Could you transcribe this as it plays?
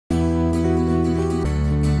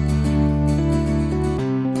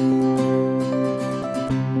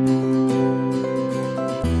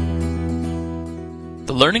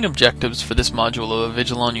learning objectives for this module of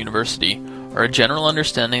Avigilon University are a general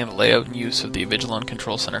understanding of the layout and use of the Avigilon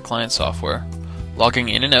Control Center Client software, logging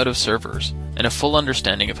in and out of servers, and a full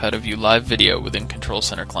understanding of how to view live video within Control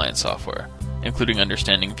Center Client software, including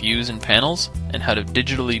understanding views and panels, and how to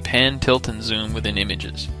digitally pan, tilt, and zoom within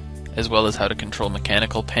images, as well as how to control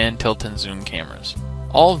mechanical pan, tilt, and zoom cameras.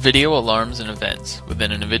 All video alarms and events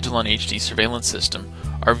within an Avigilon HD surveillance system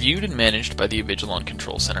are viewed and managed by the Avigilon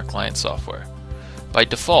Control Center Client software. By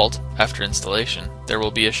default, after installation, there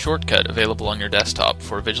will be a shortcut available on your desktop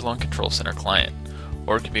for Avigilon Control Center Client,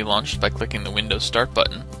 or it can be launched by clicking the Windows Start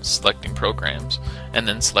button, selecting Programs, and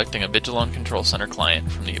then selecting Avigilon Control Center Client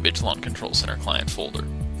from the Avigilon Control Center Client folder.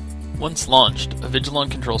 Once launched, Avigilon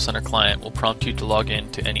Control Center Client will prompt you to log in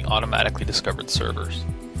to any automatically discovered servers.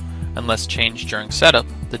 Unless changed during setup,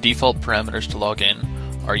 the default parameters to log in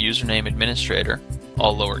are username administrator,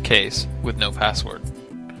 all lowercase, with no password.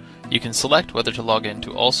 You can select whether to log in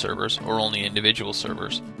to all servers or only individual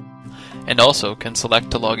servers, and also can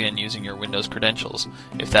select to log in using your Windows credentials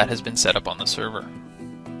if that has been set up on the server.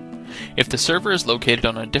 If the server is located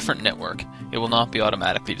on a different network, it will not be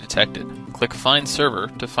automatically detected. Click Find Server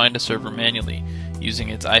to find a server manually using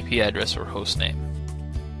its IP address or hostname.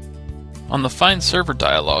 On the Find Server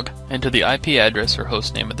dialog, enter the IP address or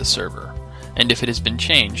hostname of the server, and if it has been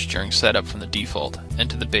changed during setup from the default,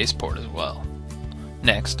 enter the base port as well.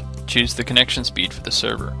 Next, choose the connection speed for the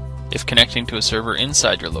server. If connecting to a server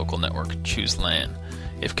inside your local network, choose LAN.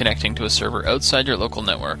 If connecting to a server outside your local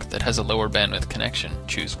network that has a lower bandwidth connection,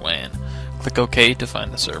 choose WAN. Click OK to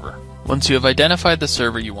find the server. Once you have identified the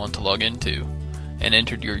server you want to log into, and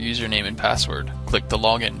entered your username and password, click the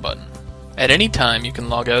Login button. At any time, you can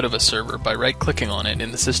log out of a server by right-clicking on it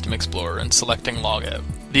in the System Explorer and selecting Logout.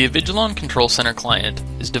 The Avigilon Control Center Client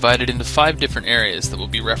is divided into 5 different areas that will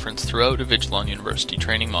be referenced throughout Avigilon University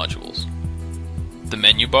training modules: the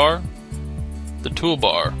menu bar, the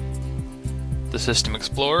toolbar, the System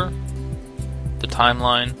Explorer, the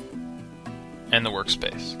timeline, and the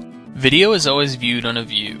workspace. Video is always viewed on a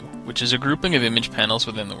view, which is a grouping of image panels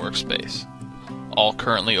within the workspace. All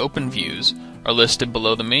currently open views are listed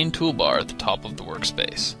below the main toolbar at the top of the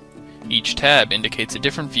workspace. Each tab indicates a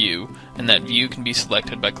different view, and that view can be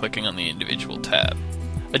selected by clicking on the individual tab.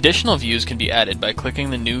 Additional views can be added by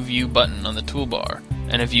clicking the New View button on the toolbar,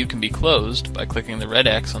 and a view can be closed by clicking the red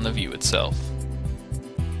X on the view itself.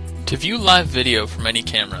 To view live video from any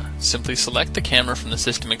camera, simply select the camera from the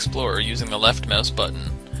System Explorer using the left mouse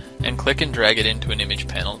button, and click and drag it into an image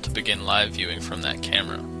panel to begin live viewing from that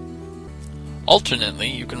camera. Alternately,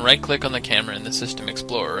 you can right-click on the camera in the System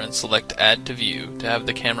Explorer and select Add to View to have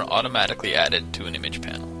the camera automatically added to an image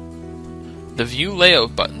panel. The View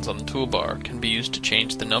Layout buttons on the toolbar can be used to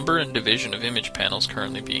change the number and division of image panels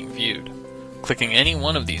currently being viewed. Clicking any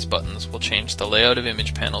one of these buttons will change the layout of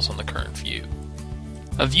image panels on the current view.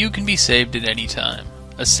 A view can be saved at any time.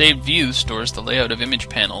 A saved view stores the layout of image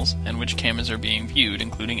panels and which cameras are being viewed,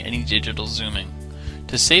 including any digital zooming.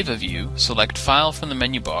 To save a view, select File from the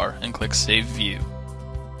menu bar and click Save View.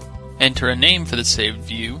 Enter a name for the saved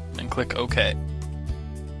view and click OK.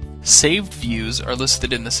 Saved views are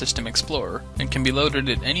listed in the System Explorer and can be loaded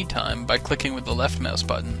at any time by clicking with the left mouse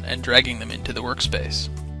button and dragging them into the workspace.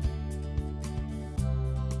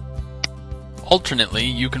 Alternately,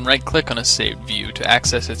 you can right-click on a saved view to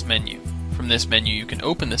access its menu. From this menu you can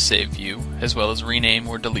open the saved view, as well as rename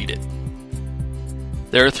or delete it.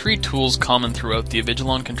 There are 3 tools common throughout the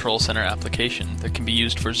Avigilon Control Center application that can be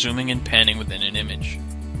used for zooming and panning within an image.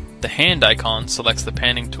 The hand icon selects the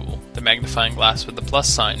panning tool, the magnifying glass with the plus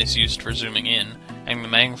sign is used for zooming in, and the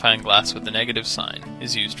magnifying glass with the negative sign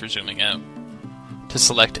is used for zooming out. To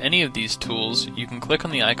select any of these tools, you can click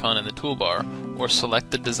on the icon in the toolbar, or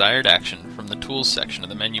select the desired action from the Tools section of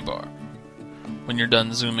the menu bar. When you're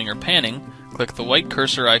done zooming or panning, click the white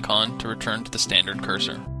cursor icon to return to the standard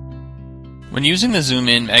cursor. When using the Zoom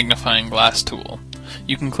In Magnifying Glass tool,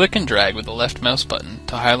 you can click and drag with the left mouse button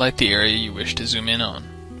to highlight the area you wish to zoom in on.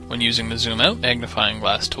 When using the Zoom Out Magnifying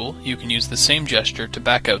Glass tool, you can use the same gesture to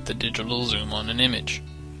back out the digital zoom on an image.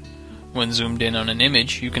 When zoomed in on an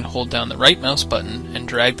image, you can hold down the right mouse button and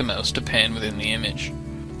drag the mouse to pan within the image.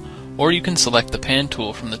 Or you can select the Pan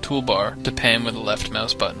tool from the toolbar to pan with the left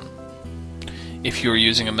mouse button. If you are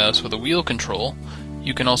using a mouse with a wheel control,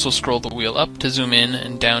 you can also scroll the wheel up to zoom in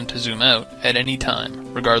and down to zoom out at any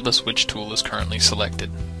time, regardless which tool is currently selected.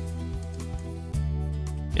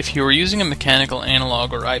 If you are using a mechanical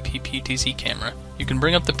analog or IP PTZ camera, you can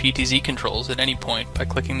bring up the PTZ controls at any point by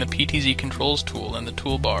clicking the PTZ controls tool in the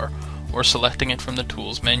toolbar or selecting it from the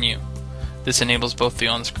tools menu. This enables both the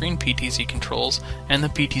on-screen PTZ controls and the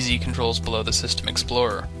PTZ controls below the System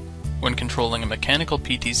Explorer. When controlling a mechanical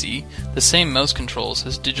PTZ, the same mouse controls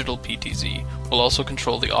as digital PTZ will also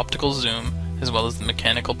control the optical zoom as well as the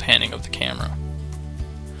mechanical panning of the camera.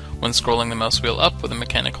 When scrolling the mouse wheel up with a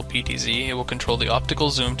mechanical PTZ, it will control the optical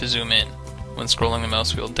zoom to zoom in. When scrolling the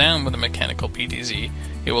mouse wheel down with a mechanical PTZ,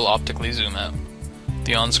 it will optically zoom out.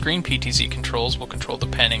 The on-screen PTZ controls will control the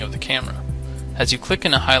panning of the camera. As you click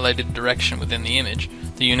in a highlighted direction within the image,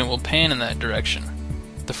 the unit will pan in that direction.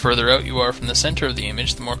 The further out you are from the center of the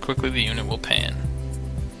image, the more quickly the unit will pan.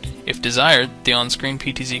 If desired, the on-screen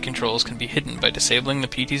PTZ controls can be hidden by disabling the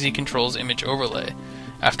PTZ controls image overlay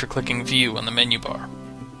after clicking View on the menu bar.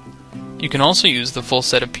 You can also use the full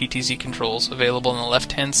set of PTZ controls available on the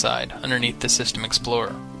left-hand side underneath the System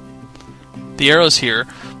Explorer. The arrows here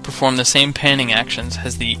perform the same panning actions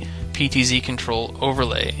as the PTZ control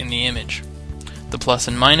overlay in the image. The plus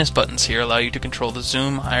and minus buttons here allow you to control the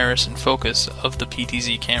zoom, iris, and focus of the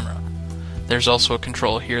PTZ camera. There's also a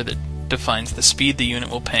control here that defines the speed the unit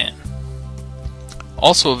will pan.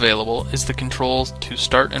 Also available is the control to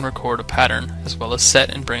start and record a pattern, as well as set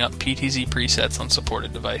and bring up PTZ presets on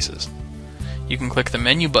supported devices. You can click the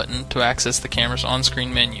menu button to access the camera's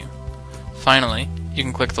on-screen menu. Finally, you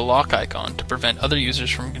can click the lock icon to prevent other users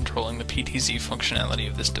from controlling the PTZ functionality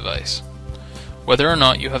of this device. Whether or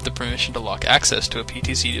not you have the permission to lock access to a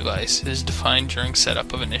PTZ device is defined during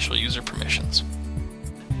setup of initial user permissions.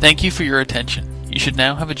 Thank you for your attention. You should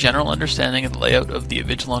now have a general understanding of the layout of the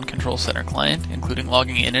Avigilon Control Center Client, including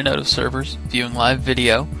logging in and out of servers, viewing live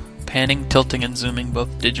video, panning, tilting, and zooming both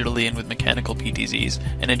digitally and with mechanical PTZs,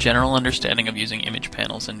 and a general understanding of using image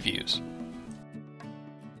panels and views.